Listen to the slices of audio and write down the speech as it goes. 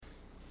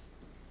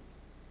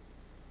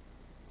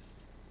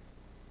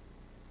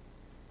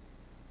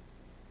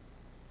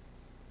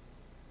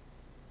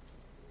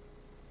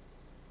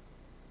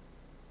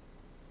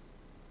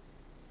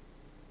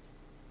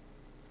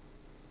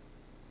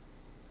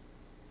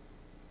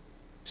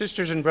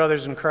Sisters and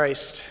brothers in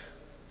Christ,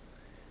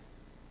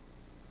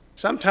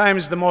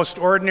 sometimes the most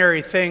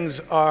ordinary things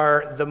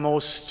are the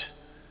most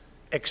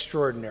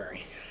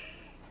extraordinary.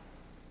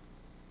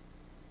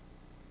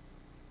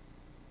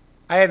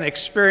 I had an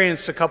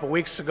experience a couple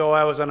weeks ago.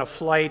 I was on a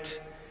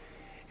flight,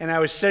 and I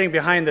was sitting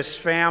behind this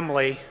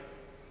family,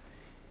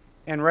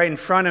 and right in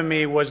front of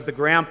me was the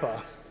grandpa.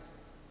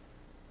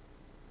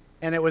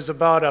 And it was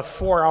about a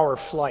 4-hour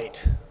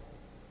flight.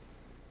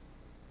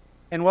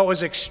 And what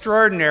was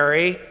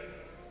extraordinary,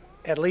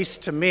 at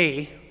least to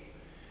me,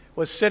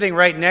 was sitting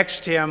right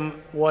next to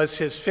him was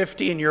his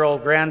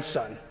 15-year-old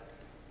grandson.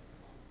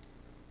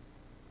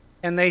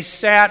 And they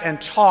sat and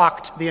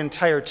talked the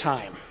entire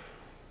time.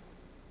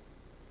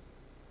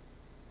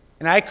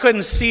 And I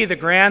couldn't see the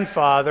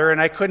grandfather,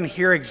 and I couldn't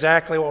hear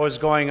exactly what was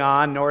going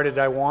on, nor did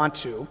I want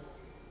to.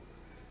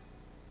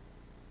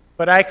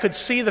 But I could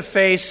see the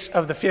face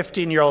of the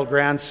 15-year-old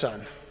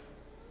grandson.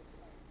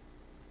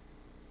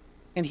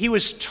 And he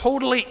was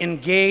totally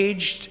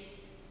engaged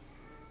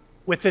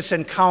with this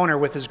encounter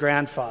with his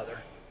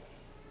grandfather.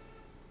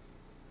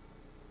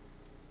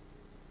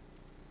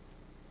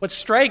 What's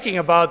striking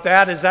about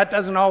that is that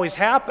doesn't always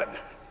happen,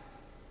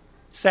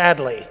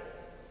 sadly.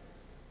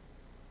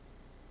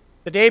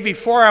 The day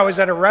before, I was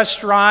at a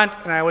restaurant,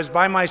 and I was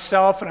by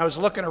myself, and I was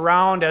looking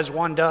around as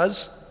one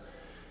does.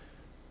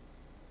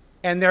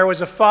 And there was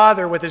a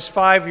father with his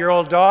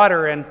 5-year-old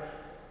daughter, and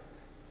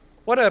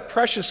what a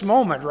precious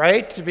moment,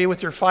 right, to be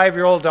with your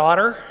 5-year-old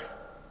daughter.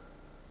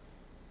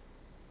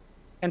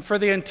 And for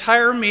the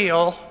entire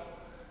meal,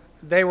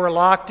 they were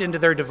locked into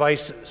their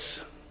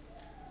devices.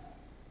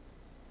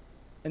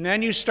 And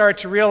then you start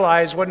to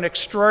realize what an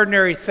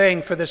extraordinary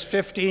thing for this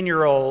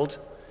 15-year-old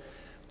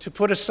to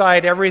put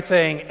aside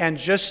everything and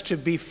just to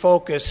be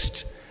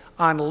focused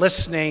on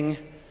listening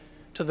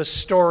to the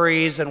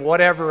stories and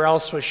whatever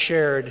else was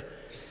shared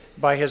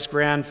by his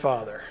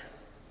grandfather.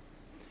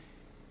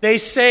 They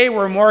say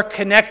we're more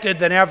connected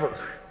than ever.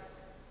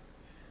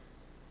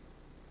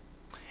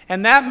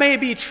 And that may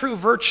be true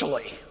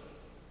virtually.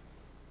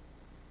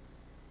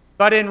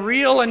 But in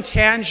real and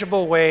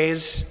tangible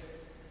ways,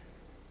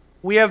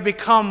 we have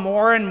become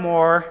more and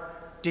more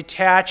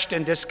detached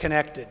and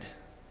disconnected.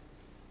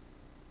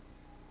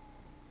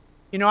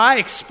 You know, I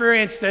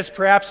experience this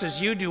perhaps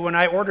as you do when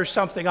I order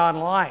something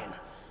online.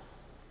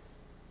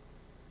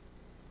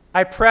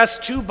 I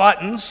press 2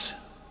 buttons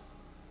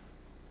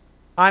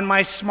on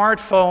my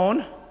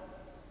smartphone,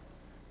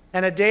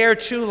 and a day or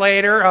two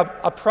later,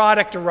 a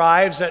product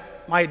arrives at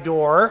my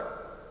door.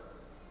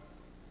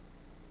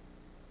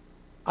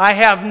 I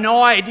have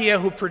no idea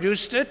who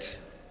produced it,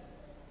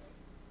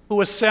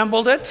 who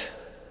assembled it.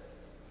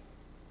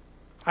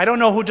 I don't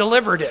know who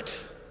delivered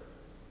it.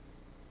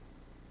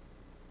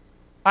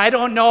 I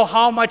don't know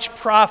how much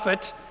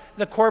profit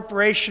the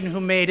corporation who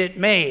made it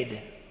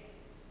made.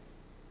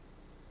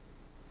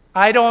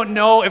 I don't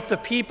know if the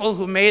people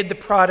who made the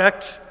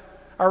product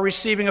are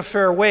receiving a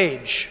fair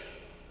wage.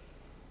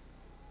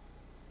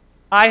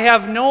 I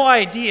have no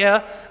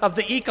idea of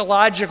the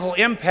ecological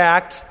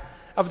impact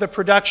of the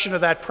production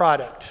of that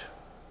product.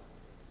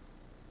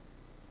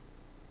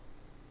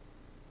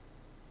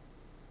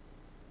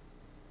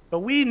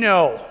 But we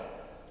know,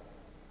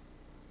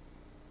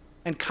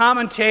 and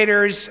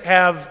commentators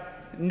have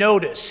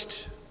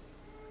noticed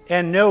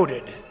and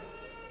noted,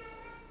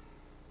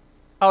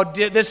 how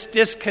this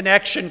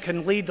disconnection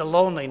can lead to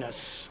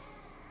loneliness.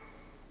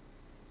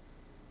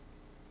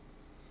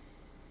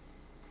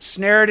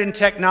 Snared in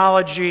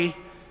technology,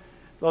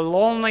 the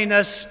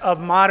loneliness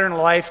of modern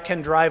life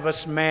can drive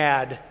us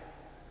mad.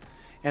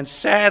 And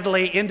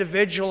sadly,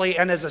 individually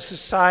and as a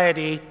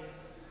society,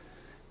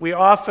 we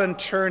often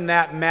turn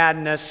that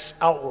madness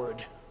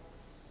outward.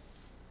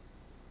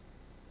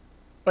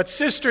 But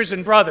sisters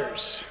and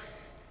brothers,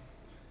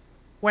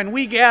 when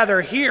we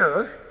gather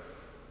here,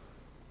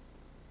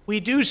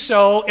 we do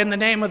so in the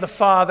name of the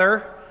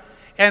Father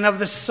and of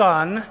the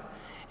Son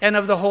and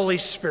of the Holy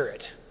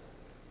Spirit.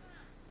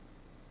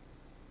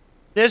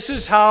 This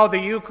is how the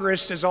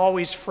Eucharist is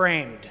always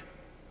framed.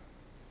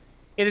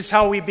 It is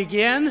how we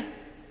begin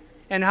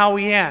and how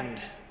we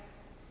end.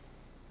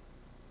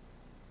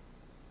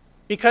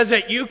 Because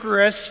at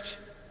Eucharist,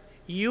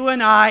 you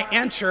and I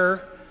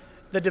enter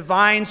the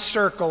divine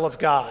circle of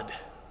God.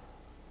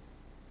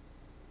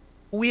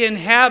 We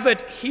inhabit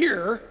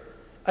here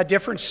a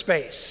different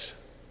space.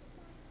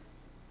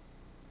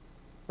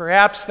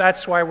 Perhaps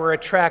that's why we're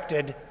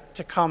attracted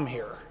to come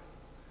here.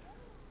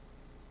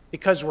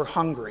 Because we're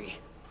hungry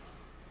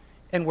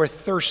and we're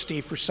thirsty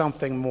for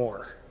something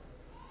more.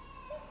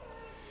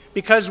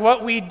 Because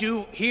what we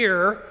do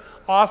here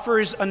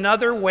offers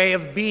another way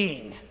of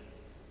being,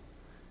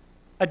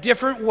 a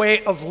different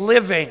way of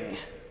living.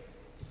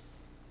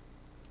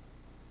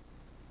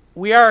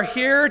 We are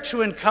here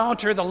to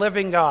encounter the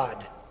living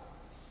God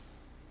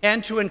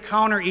and to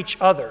encounter each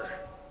other.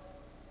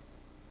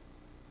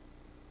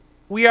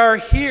 We are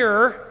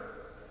here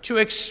to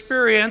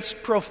experience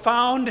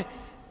profound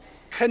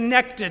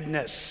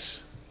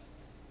connectedness.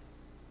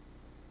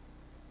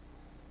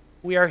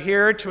 We are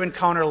here to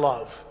encounter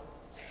love.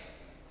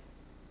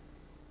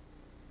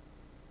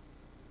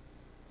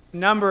 A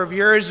number of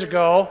years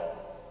ago,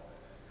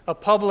 a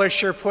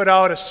publisher put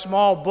out a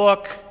small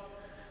book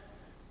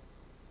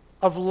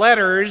of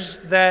letters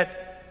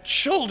that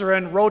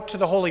children wrote to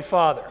the Holy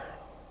Father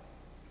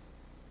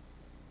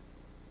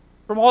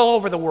from all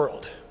over the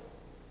world.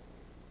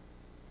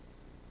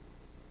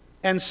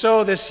 And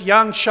so this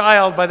young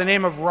child by the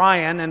name of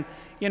Ryan,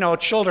 and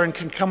children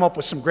can come up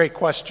with some great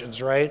questions,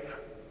 right?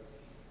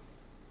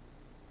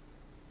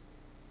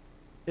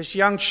 This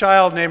young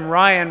child named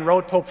Ryan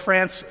wrote Pope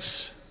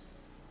Francis.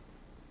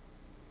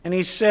 And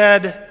he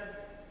said,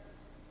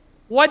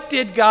 "What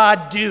did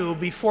God do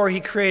before he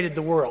created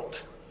the world?"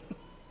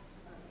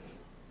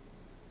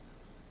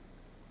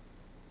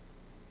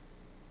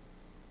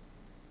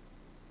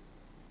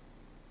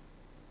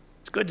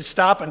 It's good to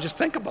stop and just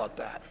think about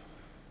that.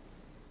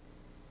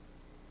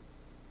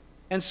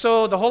 And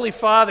so the Holy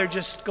Father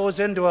just goes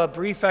into a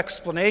brief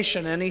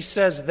explanation, and he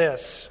says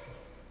this: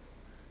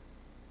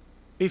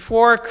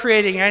 before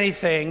creating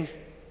anything,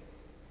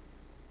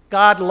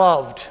 God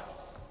loved.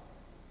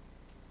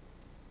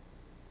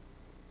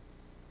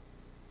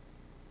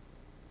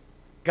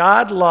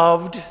 God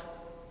loved.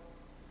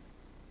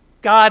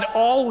 God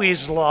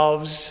always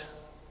loves.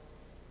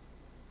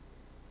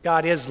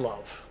 God is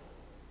love.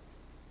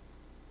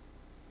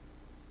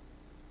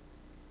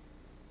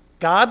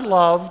 God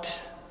loved.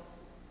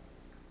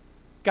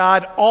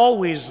 God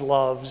always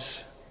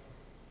loves.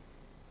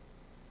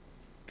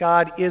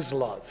 God is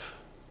love.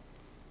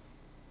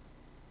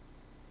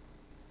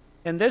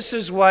 And this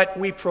is what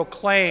we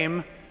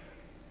proclaim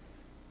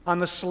on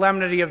the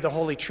solemnity of the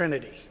Holy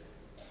Trinity.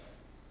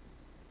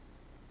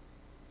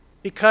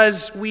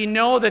 Because we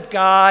know that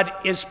God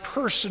is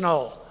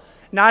personal,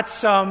 not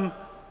some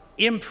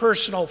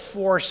impersonal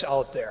force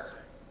out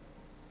there.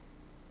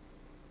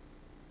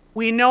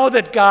 We know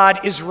that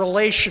God is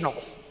relational,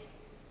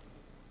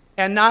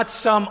 and not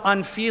some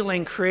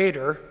unfeeling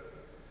creator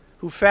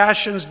who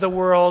fashions the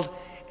world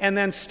and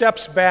then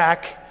steps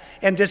back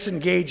and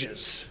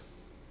disengages.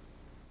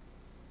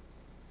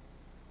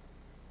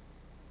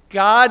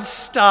 God's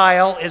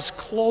style is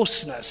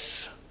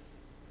closeness,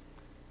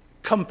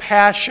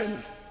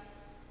 compassion,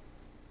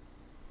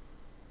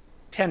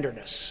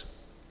 tenderness.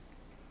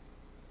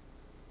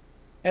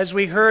 As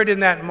we heard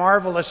in that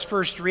marvelous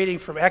first reading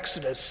from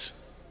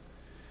Exodus,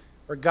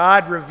 where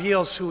God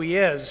reveals who he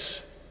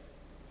is,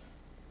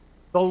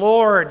 the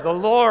Lord,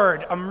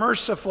 a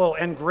merciful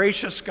and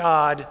gracious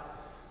God,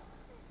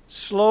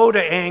 slow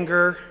to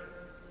anger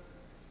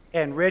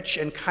and rich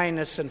in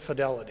kindness and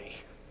fidelity.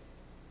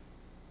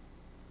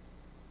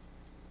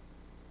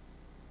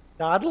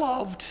 God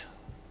loved.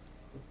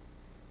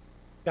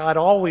 God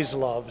always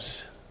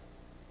loves.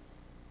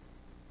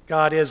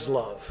 God is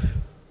love.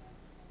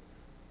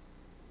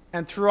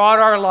 And throughout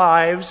our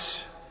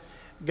lives,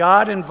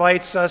 God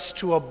invites us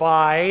to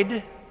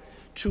abide,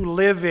 to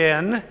live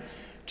in,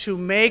 to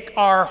make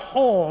our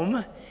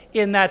home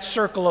in that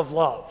circle of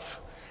love.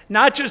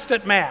 Not just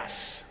at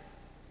Mass,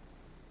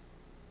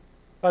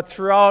 but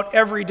throughout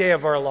every day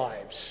of our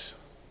lives,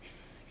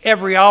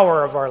 every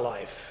hour of our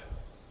life.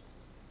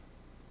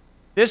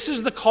 This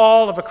is the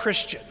call of a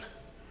Christian,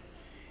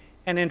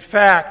 and in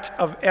fact,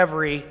 of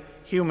every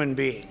human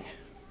being.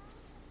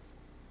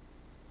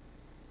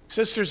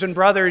 Sisters and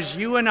brothers,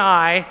 you and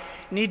I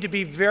need to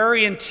be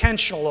very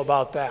intentional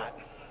about that.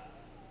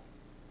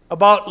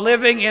 About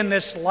living in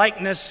this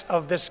likeness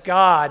of this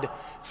God,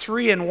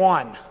 3 in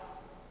 1,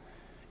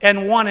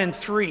 and 1 in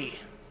 3.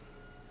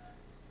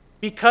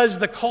 Because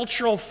the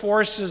cultural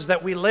forces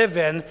that we live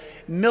in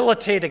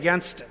militate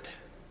against it.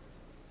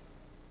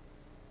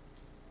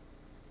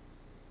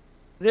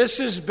 This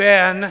has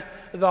been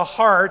the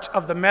heart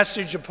of the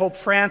message of Pope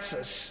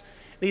Francis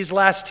these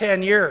last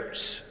 10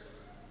 years.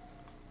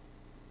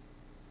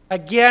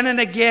 Again and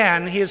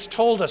again, he has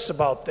told us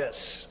about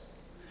this,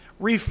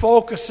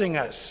 refocusing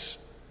us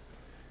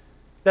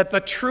that the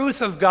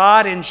truth of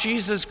God in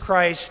Jesus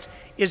Christ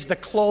is the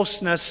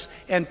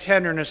closeness and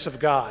tenderness of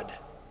God.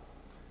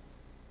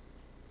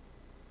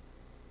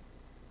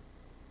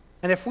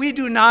 And if we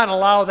do not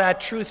allow that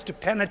truth to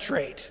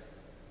penetrate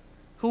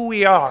who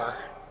we are,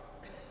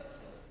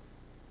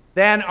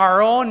 then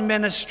our own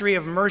ministry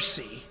of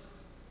mercy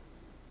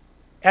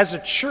as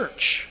a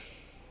church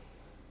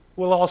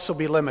will also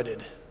be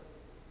limited.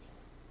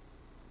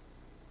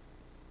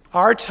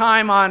 Our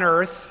time on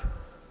earth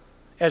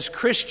as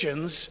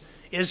Christians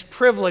is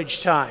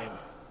privilege time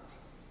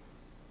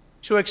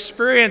to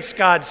experience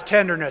God's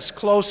tenderness,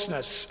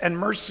 closeness, and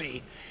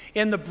mercy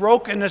in the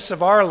brokenness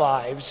of our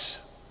lives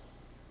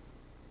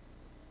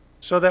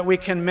so that we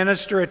can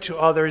minister it to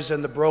others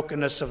in the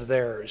brokenness of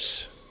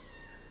theirs.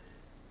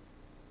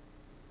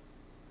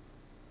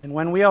 And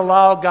when we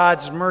allow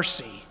God's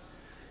mercy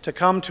to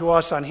come to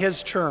us on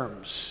his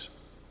terms,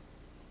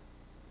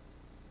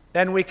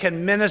 then we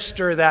can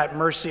minister that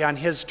mercy on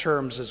his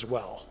terms as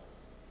well.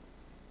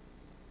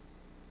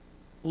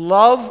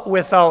 Love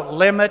without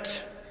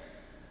limit,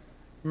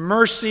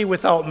 mercy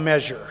without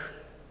measure.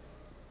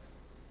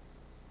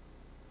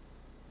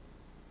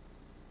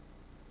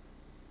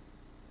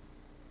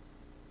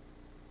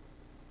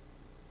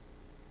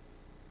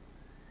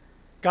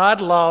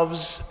 God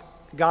loves,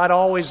 God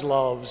always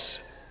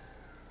loves,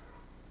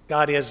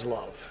 God is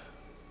love.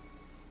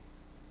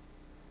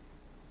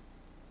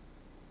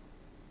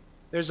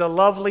 There's a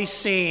lovely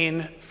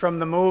scene from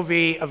the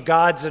movie of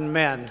Gods and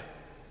Men.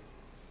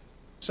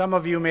 Some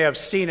of you may have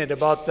seen it,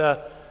 about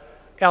the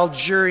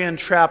Algerian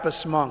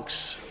Trappist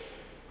monks.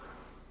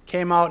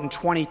 Came out in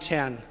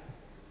 2010.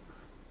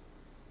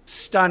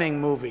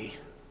 Stunning movie.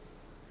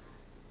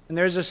 And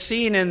there's a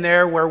scene in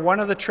there where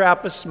one of the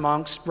Trappist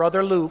monks,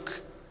 Brother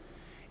Luke,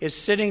 is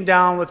sitting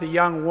down with a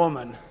young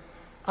woman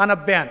on a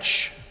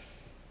bench.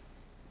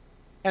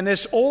 And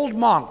this old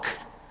monk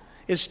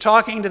is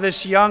talking to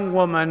this young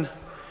woman,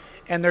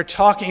 and they're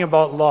talking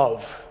about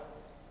love.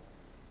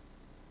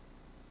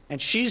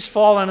 And she's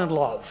fallen in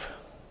love.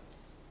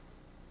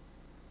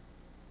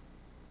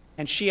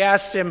 And she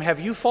asks him,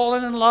 "Have you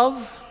fallen in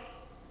love?"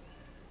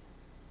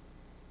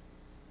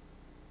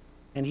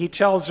 And he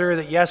tells her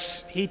that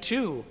yes, he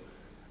too,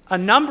 a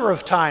number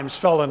of times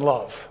fell in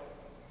love,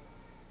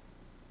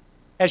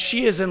 as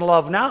she is in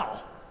love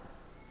now.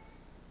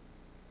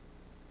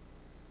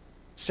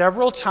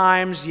 Several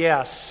times,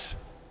 yes.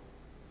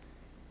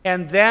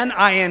 And then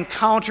I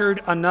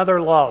encountered another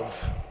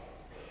love,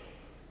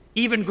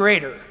 even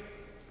greater.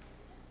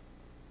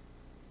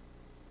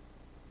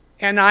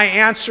 And I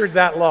answered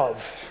that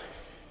love.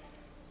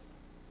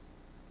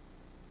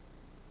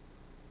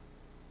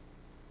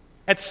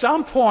 At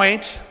some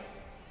point,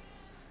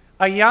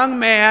 a young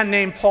man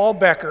named Paul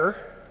Becker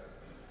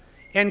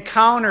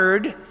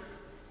encountered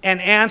and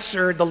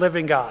answered the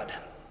living God.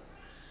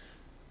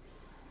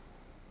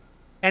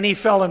 And he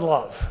fell in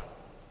love.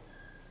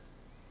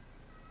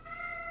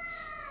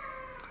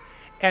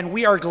 And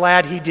we are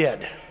glad he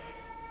did.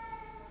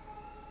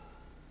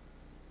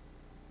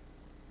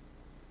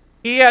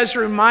 He has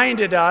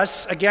reminded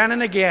us again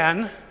and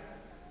again,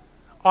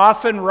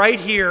 often right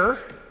here,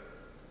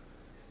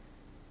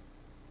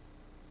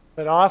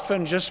 but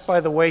often just by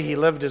the way he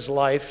lived his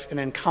life and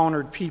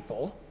encountered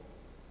people,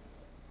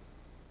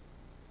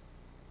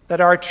 that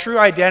our true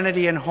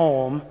identity and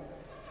home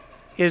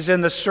is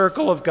in the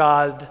circle of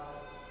God,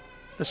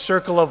 the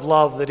circle of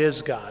love that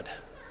is God.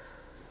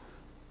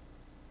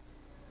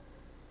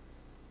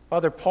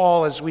 Father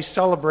Paul, as we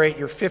celebrate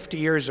your 50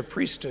 years of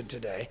priesthood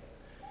today,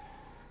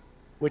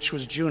 which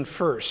was June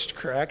 1st,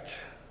 correct?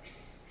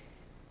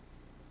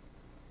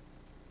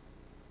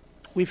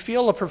 We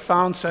feel a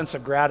profound sense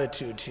of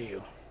gratitude to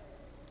you.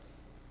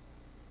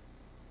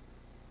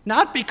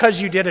 Not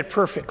because you did it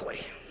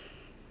perfectly,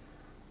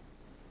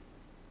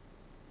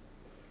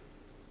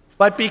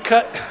 but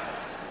because...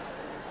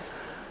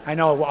 I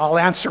know, I'll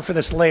answer for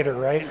this later,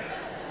 right?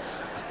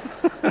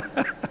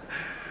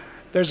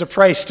 There's a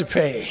price to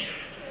pay.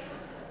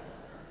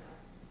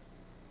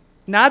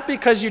 Not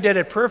because you did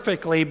it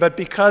perfectly, but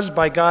because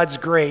by God's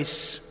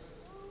grace,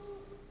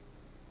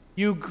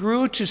 you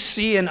grew to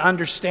see and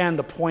understand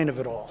the point of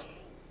it all.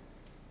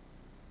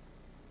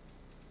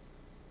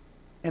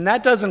 And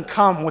that doesn't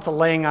come with a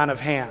laying on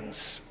of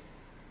hands.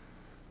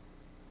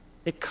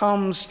 It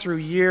comes through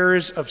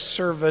years of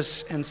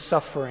service and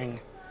suffering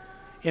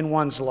in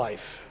one's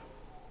life.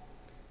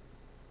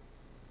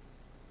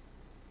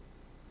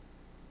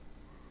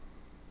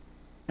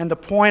 And the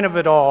point of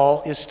it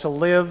all is to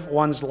live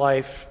one's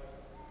life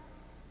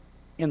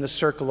in the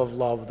circle of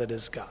love that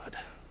is God.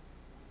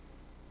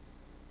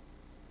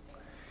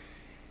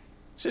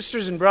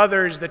 Sisters and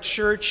brothers, the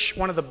church,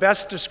 one of the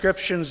best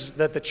descriptions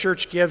that the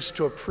church gives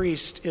to a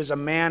priest is a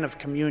man of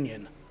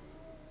communion.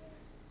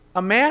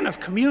 A man of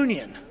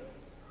communion.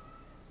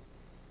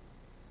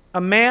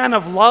 A man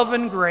of love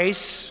and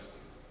grace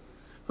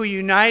who,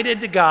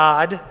 united to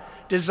God,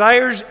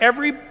 desires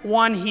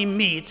everyone he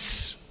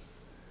meets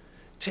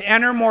to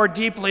enter more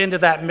deeply into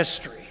that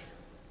mystery.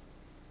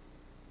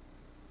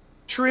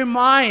 To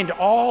remind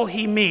all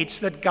he meets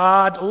that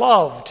God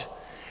loved,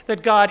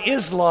 that God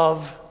is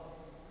love,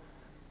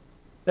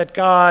 that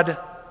God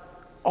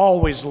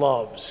always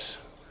loves.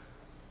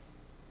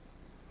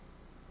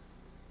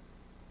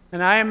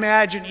 And I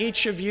imagine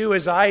each of you,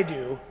 as I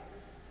do,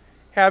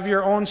 have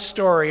your own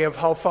story of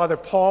how Father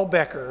Paul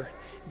Becker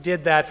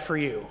did that for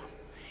you,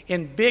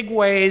 in big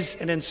ways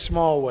and in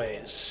small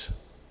ways.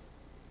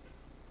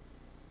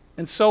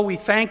 And so we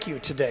thank you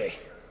today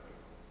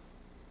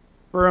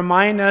for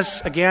reminding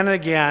us again and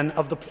again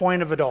of the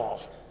point of it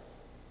all.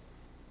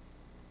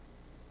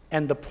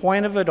 And the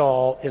point of it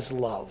all is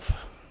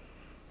love.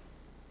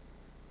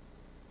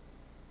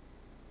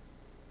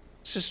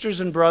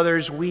 Sisters and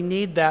brothers, we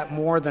need that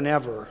more than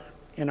ever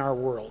in our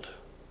world.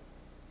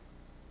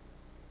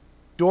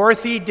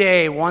 Dorothy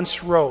Day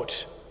once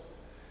wrote,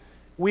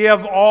 "We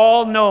have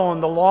all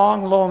known the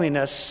long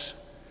loneliness,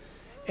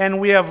 and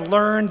we have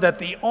learned that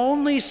the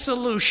only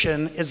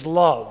solution is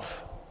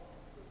love.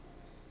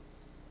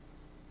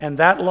 And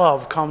that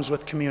love comes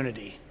with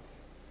community.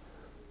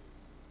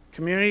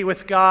 Community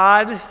with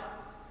God,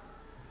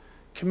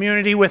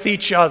 community with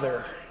each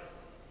other.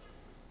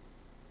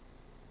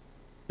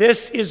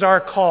 This is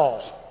our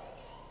call.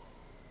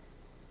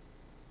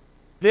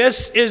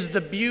 This is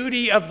the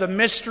beauty of the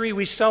mystery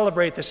we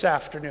celebrate this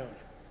afternoon.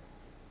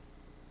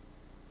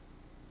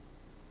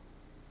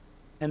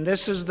 And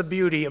this is the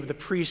beauty of the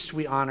priest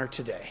we honor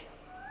today.